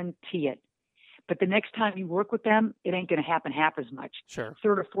guarantee it. But the next time you work with them, it ain't going to happen half as much. Sure.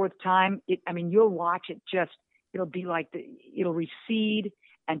 Third or fourth time, you'll watch it it'll be like it'll recede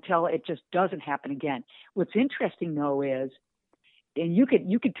until it just doesn't happen again. What's interesting though is, and you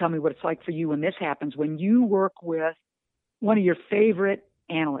could tell me what it's like for you when this happens, when you work with one of your favorite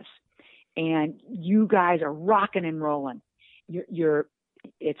analysts and you guys are rocking and rolling.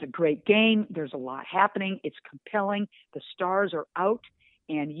 It's a great game. There's a lot happening. It's compelling. The stars are out,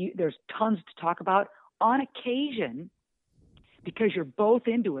 and there's tons to talk about. On occasion, because you're both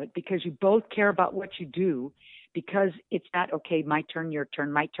into it, because you both care about what you do, because it's not, okay, my turn, your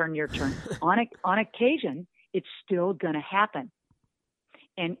turn, my turn, your turn. On occasion, it's still going to happen.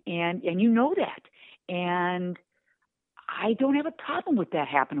 And you know that. And I don't have a problem with that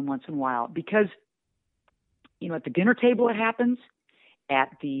happening once in a while, because, at the dinner table it happens, at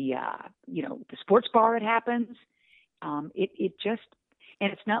the the sports bar. It happens. It just,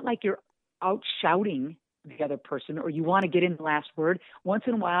 and it's not like you're out shouting the other person or you want to get in the last word. Once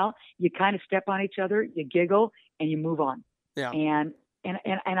in a while, you kind of step on each other, you giggle, and you move on. Yeah. And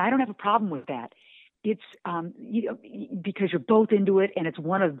I don't have a problem with that. It's because you're both into it, and it's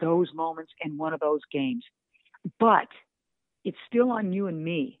one of those moments and one of those games. But it's still on you and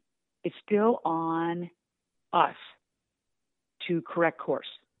me. It's still on us to correct course.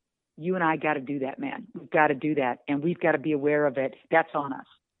 You and I got to do that, man. We've got to do that, and we've got to be aware of it. That's on us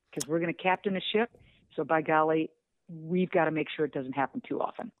because we're going to captain the ship. So by golly, we've got to make sure it doesn't happen too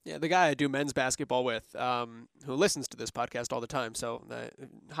often. Yeah, the guy I do men's basketball with, who listens to this podcast all the time. So,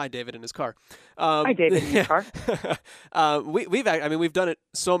 hi, David, in his car. Hi, David, in his car. We've done it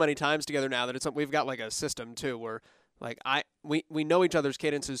so many times together now that we've got like a system too, where like we know each other's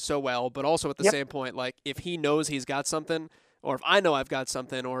cadences so well, but also at the same point, like if he knows he's got something, or if I know I've got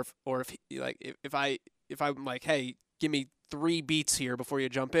something, or if I'm like, hey, give me 3 beats here before you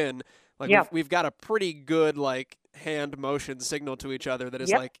jump in. Like we've got a pretty good like hand motion signal to each other that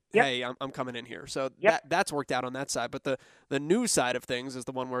is hey, I'm coming in here. So that's worked out on that side. But the new side of things is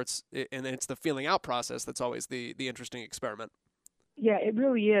the one where it's the feeling out process that's always the interesting experiment. Yeah, it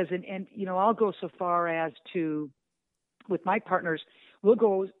really is. And I'll go so far as to, with my partners, we'll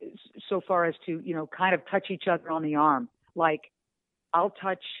go so far as to, kind of touch each other on the arm. Like I'll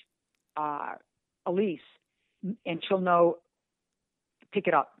touch Elise and she'll know, pick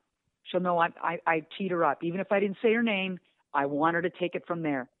it up. She'll know I teed her up. Even if I didn't say her name, I want her to take it from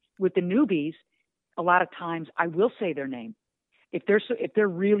there. With the newbies, a lot of times I will say their name. If they're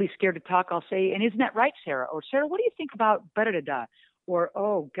really scared to talk, I'll say, and isn't that right, Sarah? Or Sarah, what do you think about da-da-da-da? Or,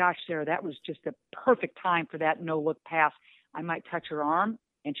 oh gosh, Sarah, that was just a perfect time for that no-look pass. I might touch her arm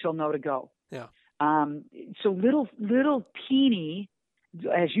and she'll know to go. Yeah. So little teeny,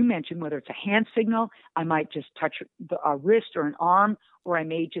 as you mentioned, whether it's a hand signal, I might just touch a wrist or an arm, or I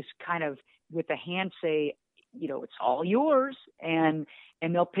may just kind of with the hand say, it's all yours, and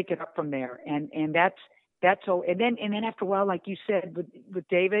they'll pick it up from there. And that's all. And then after a while, like you said with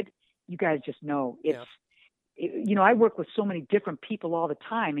David, you guys just know I work with so many different people all the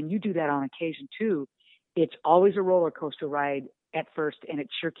time, and you do that on occasion too. It's always a roller coaster ride at first, and it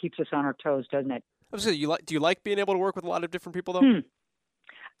sure keeps us on our toes, doesn't it? Do you like being able to work with a lot of different people though?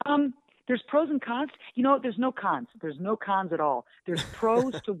 There's pros and cons. There's no cons. There's no cons at all. There's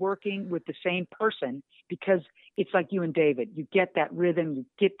pros to working with the same person because it's like you and David. You get that rhythm, you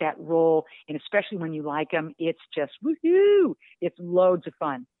get that roll, and especially when you like them, it's just woohoo! It's loads of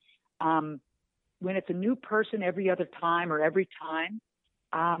fun. When it's a new person every other time or every time,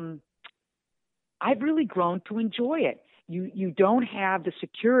 I've really grown to enjoy it. You don't have the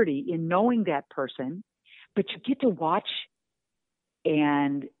security in knowing that person, but you get to watch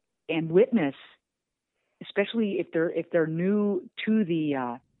and witness, especially if they're new to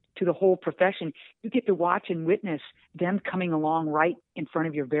the whole profession, you get to watch and witness them coming along right in front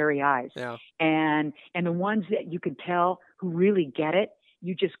of your very eyes. Yeah. And the ones that you can tell who really get it,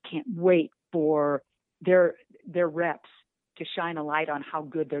 you just can't wait for their reps to shine a light on how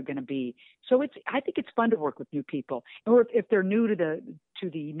good they're going to be. So I think it's fun to work with new people, or if they're new to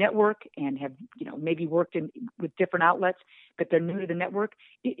the network and have maybe worked with different outlets, but they're new to the network.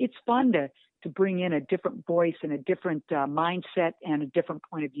 It's fun to bring in a different voice and a different mindset and a different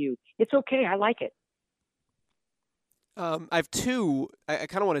point of view. It's okay. I like it. I have two. I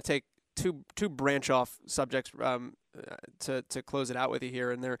kind of want to take two branch off subjects to close it out with you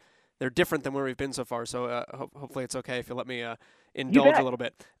here, and they're different than where we've been so far. So hopefully it's okay if you let me indulge a little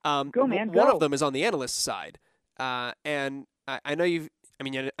bit. Go, man. One of them is on the analyst side, and I know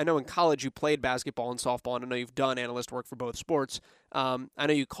I know in college you played basketball and softball, and I know you've done analyst work for both sports. I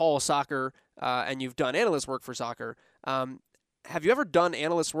know you call soccer, and you've done analyst work for soccer. Have you ever done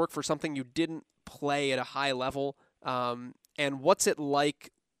analyst work for something you didn't play at a high level? And what's it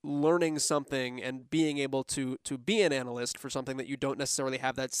like learning something and being able to be an analyst for something that you don't necessarily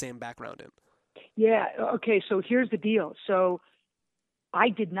have that same background in? Yeah. Okay. So here's the deal. So I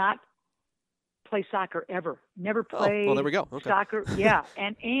did not play soccer ever. Never played. Oh, well, there we go. Okay. Soccer. Yeah.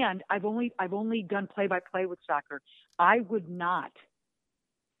 And I've only done play-by-play with soccer. I would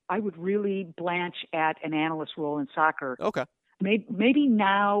really blanch at an analyst role in soccer. Okay. Maybe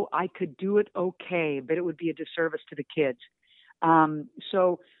now I could do it okay, but it would be a disservice to the kids.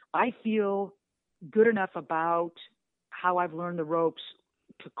 So I feel good enough about how I've learned the ropes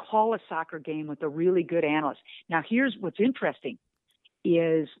to call a soccer game with a really good analyst. Now, here's what's interesting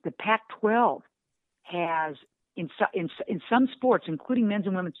is the Pac-12 has in some sports, including men's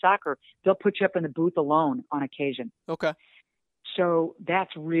and women's soccer, they'll put you up in the booth alone on occasion. Okay. So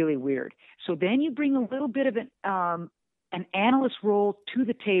that's really weird. So then you bring a little bit of an analyst role to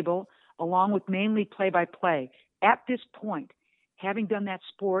the table, along with mainly play-by-play. At this point, having done that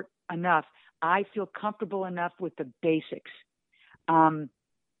sport enough, I feel comfortable enough with the basics.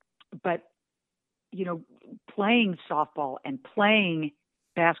 But, you know, playing softball and playing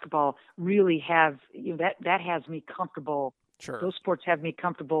basketball really have, you know, that has me comfortable. Sure. Those sports have me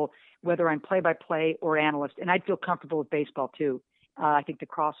comfortable, whether I'm play-by-play or analyst. And I'd feel comfortable with baseball, too. I think the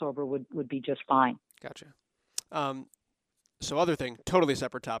crossover would be just fine. Gotcha. So other thing, totally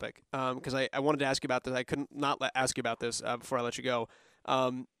separate topic, because I wanted to ask you about this. I couldn't not ask you about this before I let you go.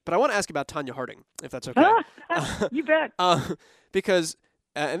 But I want to ask you about Tonya Harding, if that's okay. You bet. Because,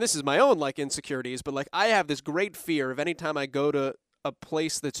 and this is my own like insecurities, but like I have this great fear of any time I go to a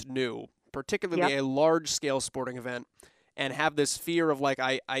place that's new, particularly a large-scale sporting event, and have this fear of like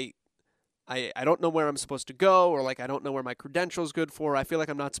I don't know where I'm supposed to go, or like I don't know where my credential's good for. I feel like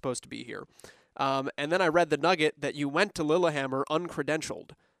I'm not supposed to be here. And then I read the nugget that you went to Lillehammer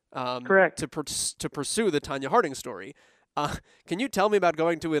uncredentialed. Correct. To pursue the Tonya Harding story. Can you tell me about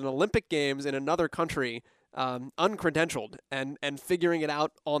going to an Olympic Games in another country uncredentialed and figuring it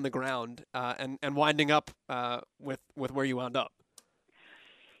out on the ground and winding up with where you wound up?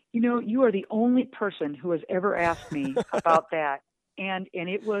 You know, you are the only person who has ever asked me about that. And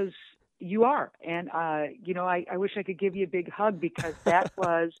it was, you are. And, you know, I wish I could give you a big hug, because that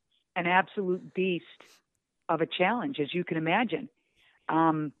was an absolute beast of a challenge, as you can imagine.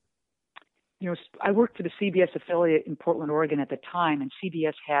 You know, I worked for the CBS affiliate in Portland, Oregon at the time, and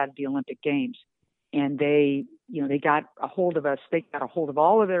CBS had the Olympic Games. And they got a hold of us. They got a hold of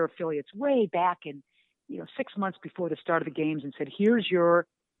all of their affiliates way back in, 6 months before the start of the games, and said, here's your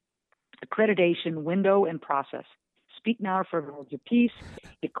accreditation window and process. Speak now or forever hold your peace.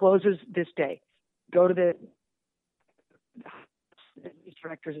 It closes this day. Go to the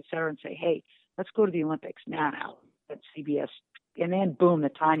directors, et cetera, and say, hey, let's go to the Olympics now at CBS. And then, boom, the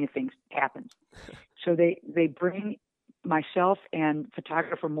Tonya thing happens. So they bring myself and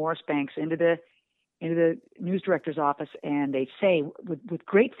photographer Morris Banks into the news director's office, and they say, with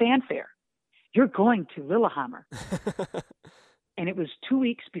great fanfare, you're going to Lillehammer. And it was 2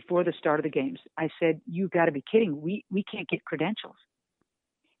 weeks before the start of the games. I said, you've got to be kidding. We can't get credentials.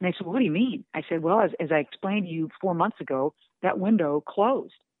 And they said, well, what do you mean? I said, well, as I explained to you 4 months ago, that window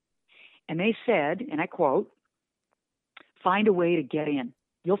closed. And they said, and I quote, find a way to get in.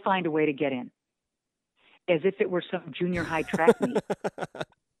 You'll find a way to get in. As if it were some junior high track meet.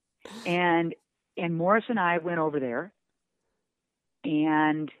 And Morris and I went over there,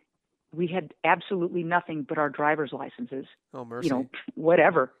 and we had absolutely nothing but our driver's licenses. Oh, mercy.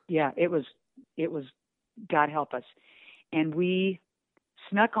 Whatever. Yeah, it was, God help us. And we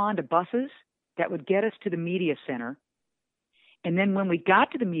snuck onto buses that would get us to the media center. And then when we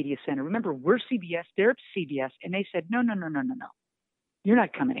got to the media center, remember, we're CBS, they're CBS, and they said, no. You're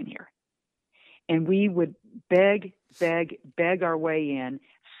not coming in here. And we would beg our way in,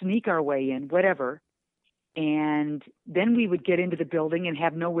 sneak our way in, whatever. And then we would get into the building and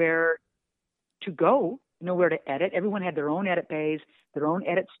have nowhere to go, nowhere to edit. Everyone had their own edit bays, their own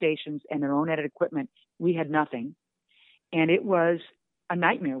edit stations, and their own edit equipment. We had nothing. And it was a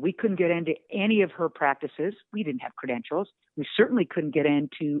nightmare. We couldn't get into any of her practices. We didn't have credentials. We certainly couldn't get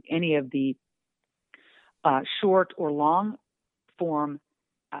into any of the short or long form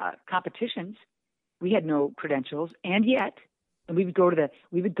competitions. We had no credentials. And yet, we would go to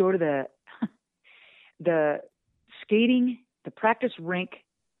the the skating, the practice rink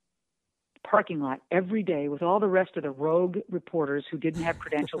parking lot every day with all the rest of the rogue reporters who didn't have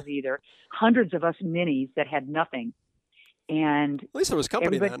credentials either. Hundreds of us minis that had nothing. And at least there was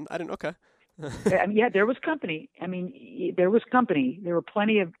company then. I didn't. Okay. Yeah, there was company. I mean, there was company. There were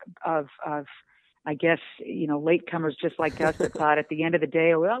plenty of I guess, latecomers just like us that thought at the end of the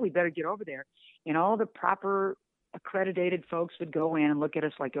day, well, we better get over there. And all the proper accredited folks would go in and look at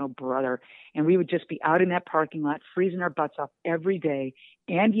us like, oh, brother. And we would just be out in that parking lot, freezing our butts off every day.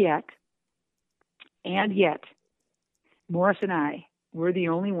 And yet, Morris and I were the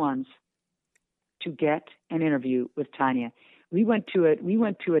only ones to get an interview with Tonya. We went to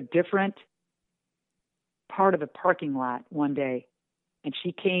a different part of the parking lot one day, and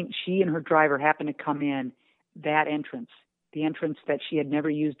she and her driver happened to come in that entrance, the entrance that she had never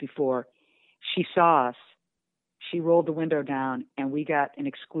used before. She saw us. She rolled the window down, and we got an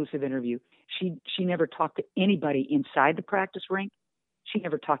exclusive interview. She never talked to anybody inside the practice rink. She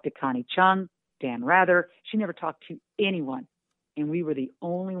never talked to Connie Chung, Dan Rather. She never talked to anyone. And we were the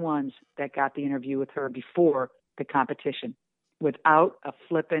only ones that got the interview with her before the competition without a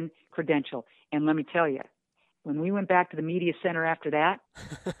flippin' credential. And let me tell you, when we went back to the media center after that,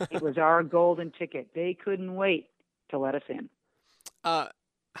 it was our golden ticket. They couldn't wait to let us in.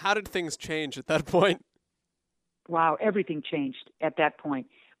 How did things change at that point? Wow, everything changed at that point.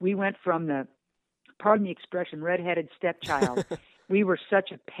 We went from the, pardon the expression, redheaded stepchild. We were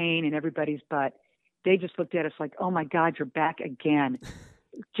such a pain in everybody's butt. They just looked at us like, oh my God, you're back again.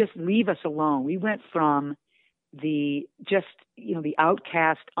 Just leave us alone. We went from the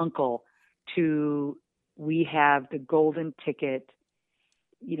outcast uncle to we have the golden ticket,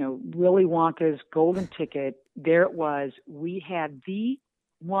 Willy Wonka's golden ticket. There it was. We had the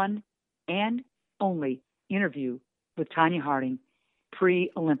one and only interview with Tonya Harding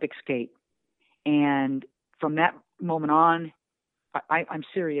pre-Olympic skate. And from that moment on, I'm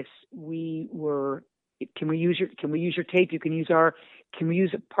serious. We were, can we use your tape? Can we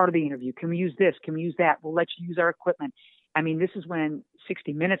use a part of the interview? Can we use this? Can we use that? We'll let you use our equipment. I mean, this is when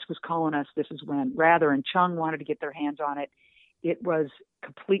 60 Minutes was calling us. This is when Rather and Chung wanted to get their hands on it. It was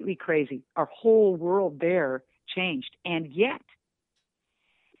completely crazy. Our whole world there changed. And yet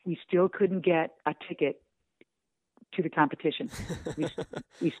we still couldn't get a ticket to the competition.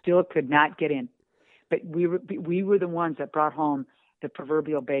 We still could not get in. But we were the ones that brought home the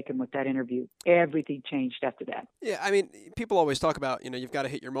proverbial bacon with that interview. Everything changed after that. Yeah, I mean, people always talk about, you've got to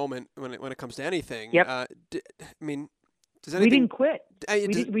hit your moment when it comes to anything. Yep. Does anything? We didn't quit.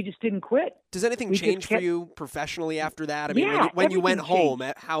 We just didn't quit. Does anything change for you professionally after that? I mean, Yeah, when you went everything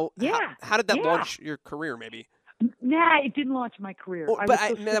home, how did that launch your career? Maybe. Nah, it didn't launch my career.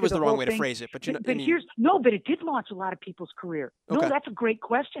 That was the wrong way to phrase it. But but it did launch a lot of people's career. Okay. No, that's a great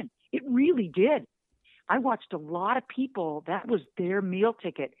question. It really did. I watched a lot of people. That was their meal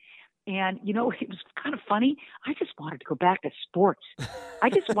ticket. And, it was kind of funny. I just wanted to go back to sports.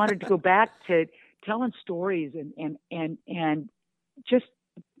 I just wanted to go back to telling stories and just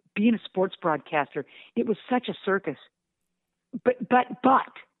being a sports broadcaster. It was such a circus. But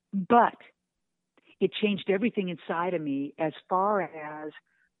it changed everything inside of me as far as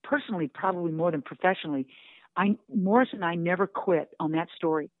personally, probably more than professionally. Morris and I never quit on that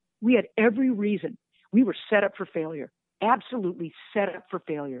story. We had every reason. We were set up for failure, absolutely set up for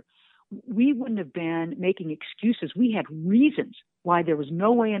failure. We wouldn't have been making excuses. We had reasons why there was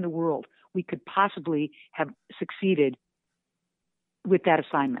no way in the world we could possibly have succeeded with that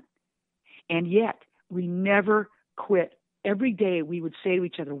assignment. And yet we never quit. Every day we would say to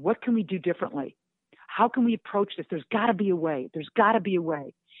each other, what can we do differently? How can we approach this? There's got to be a way. There's got to be a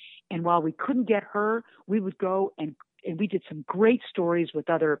way. And while we couldn't get her, we would go and we did some great stories with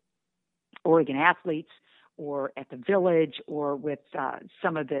other Oregon athletes or at the Village or with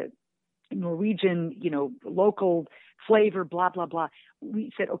some of the Norwegian, local flavor, blah, blah, blah.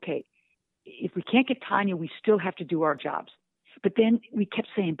 We said, okay, if we can't get Tonya, we still have to do our jobs. But then we kept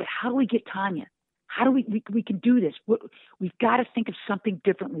saying, but how do we get Tonya? How do we can do this? We've got to think of something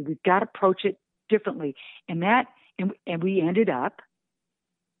differently. We've got to approach it differently. And we ended up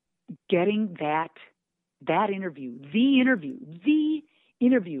getting that interview, the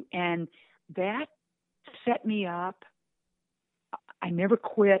interview. And that set me up. I never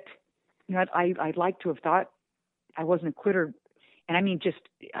quit. I'd like to have thought I wasn't a quitter. And I mean, just,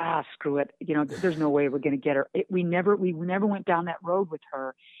 screw it. There's no way we're going to get her. We never went down that road with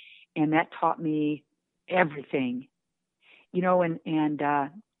her. And that taught me everything, and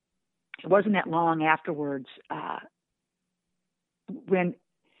it wasn't that long afterwards, when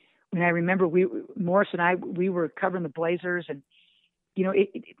I remember Morris and I, we were covering the Blazers, and,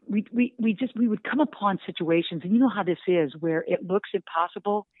 we would come upon situations, and you know how this is, where it looks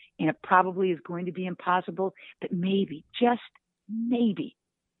impossible and it probably is going to be impossible, but maybe, just maybe,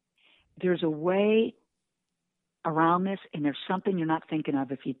 there's a way around this, and there's something you're not thinking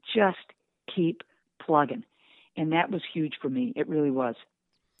of if you just keep plugging. And that was huge for me. It really was.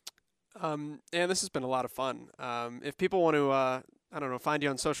 And this has been a lot of fun. If people want to, find you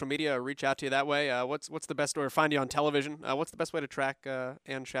on social media or reach out to you that way, what's the best way, or find you on television? What's the best way to track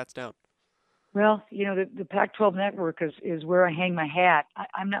Ann Schatz down? Well, the Pac-12 network is where I hang my hat.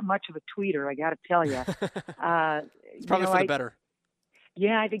 I'm not much of a tweeter, I got to tell you. It's probably for the better.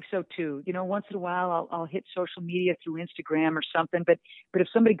 Yeah, I think so too. Once in a while I'll hit social media through Instagram or something, but if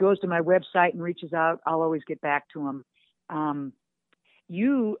somebody goes to my website and reaches out, I'll always get back to them. I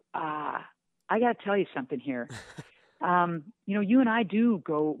got to tell you something here. You and I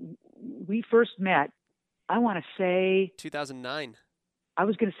we first met, I want to say 2009. I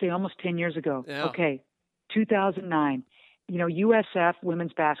was going to say almost 10 years ago. Yeah. Okay. 2009, USF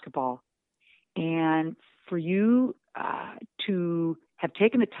women's basketball. And for you to have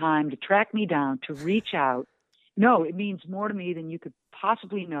taken the time to track me down, to reach out, no, it means more to me than you could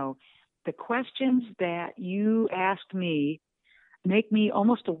possibly know. the questions that you asked me make me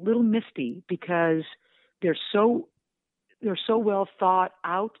almost a little misty because they're so well thought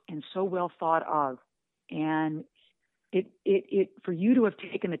out and so well thought of. And it for you to have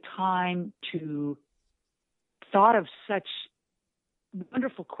taken the time to thought of such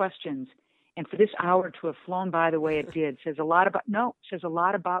wonderful questions and for this hour to have flown by the way it did says a lot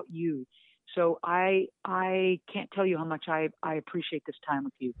about you. So I can't tell you how much I appreciate this time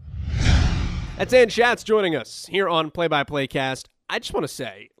with you. That's Ann Schatz joining us here on Play by Play Cast. I just want to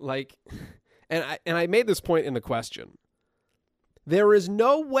say, and I made this point in the question. There is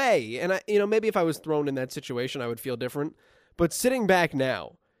no way, and maybe if I was thrown in that situation, I would feel different. But sitting back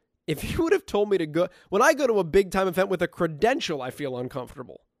now, if you would have told me to go, when I go to a big time event with a credential, I feel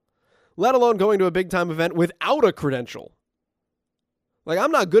uncomfortable. Let alone going to a big time event without a credential.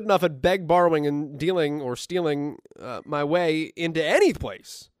 I'm not good enough at borrowing, and dealing or stealing my way into any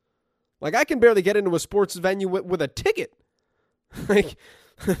place. I can barely get into a sports venue with a ticket.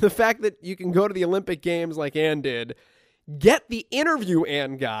 The fact that you can go to the Olympic Games like Ann did, get the interview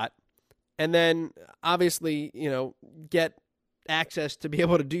Ann got, and then obviously, get access to be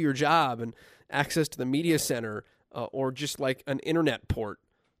able to do your job and access to the media center or just an internet port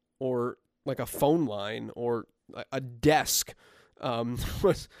or a phone line or a desk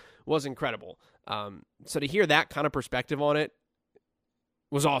was incredible. So to hear that kind of perspective on it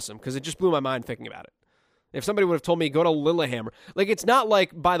was awesome because it just blew my mind thinking about it. If somebody would have told me, go to Lillehammer, it's not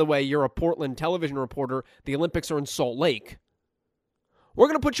by the way, you're a Portland television reporter, the Olympics are in Salt Lake. We're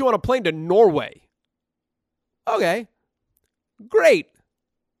going to put you on a plane to Norway. Okay, great.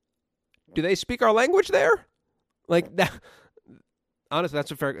 Do they speak our language there? That. Honestly,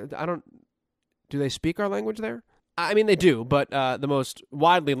 that's a fair. Do they speak our language there? I mean, they do, but the most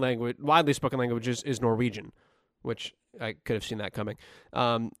widely spoken language is Norwegian, which I could have seen that coming.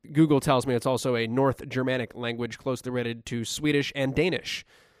 Google tells me it's also a North Germanic language closely related to Swedish and Danish,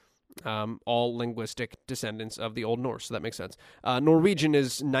 all linguistic descendants of the Old Norse, so that makes sense. Norwegian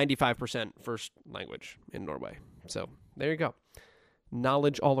is 95% first language in Norway. So there you go.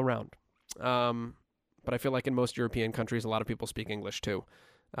 Knowledge all around. But I feel like in most European countries, a lot of people speak English too,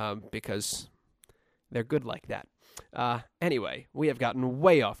 because they're good like that. Anyway, we have gotten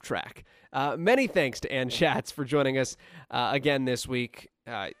way off track. Many thanks to Ann Schatz for joining us again this week.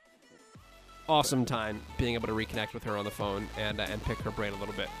 Awesome time being able to reconnect with her on the phone and pick her brain a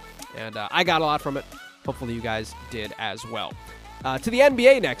little bit. And I got a lot from it. Hopefully you guys did as well. To the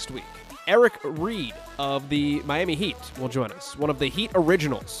NBA next week, Eric Reed of the Miami Heat will join us. One of the Heat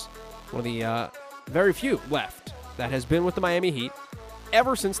originals. One of the very few left that has been with the Miami Heat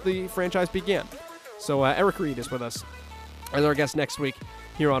ever since the franchise began. So Eric Reed is with us as our guest next week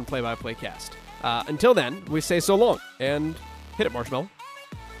here on Play by Play Cast. Until then, we say so long and hit it, Marshmallow.